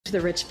to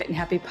the Rich, Fit, and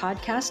Happy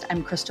podcast.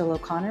 I'm Crystal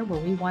O'Connor, where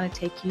we want to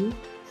take you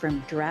from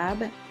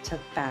drab to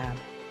fab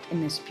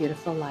in this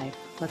beautiful life.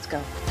 Let's go.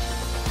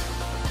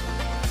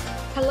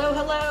 Hello,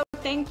 hello.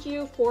 Thank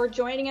you for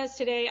joining us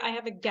today. I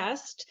have a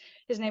guest.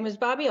 His name is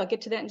Bobby. I'll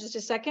get to that in just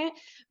a second.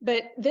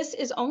 But this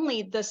is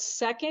only the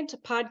second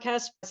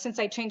podcast since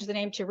I changed the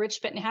name to Rich,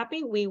 Fit, and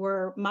Happy. We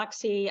were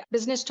Moxie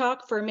Business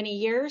Talk for many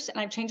years, and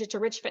I've changed it to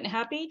Rich, Fit, and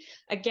Happy.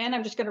 Again,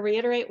 I'm just going to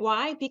reiterate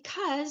why.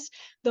 Because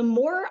the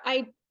more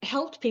I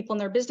helped people in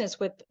their business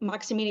with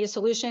Moxie Media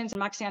Solutions and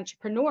Moxie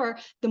Entrepreneur,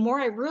 the more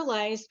I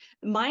realized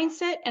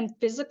mindset and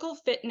physical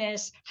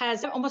fitness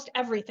has almost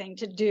everything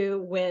to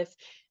do with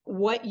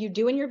what you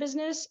do in your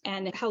business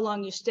and how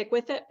long you stick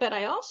with it. But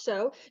I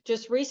also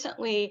just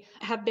recently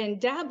have been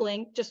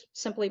dabbling, just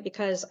simply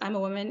because I'm a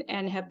woman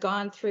and have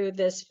gone through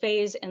this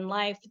phase in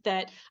life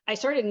that I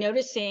started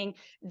noticing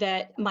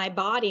that my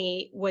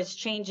body was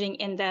changing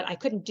in that I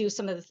couldn't do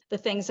some of the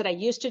things that I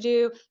used to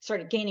do,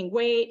 started gaining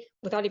weight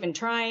without even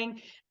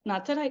trying.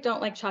 Not that I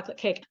don't like chocolate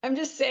cake. I'm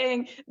just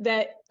saying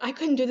that I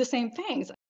couldn't do the same things.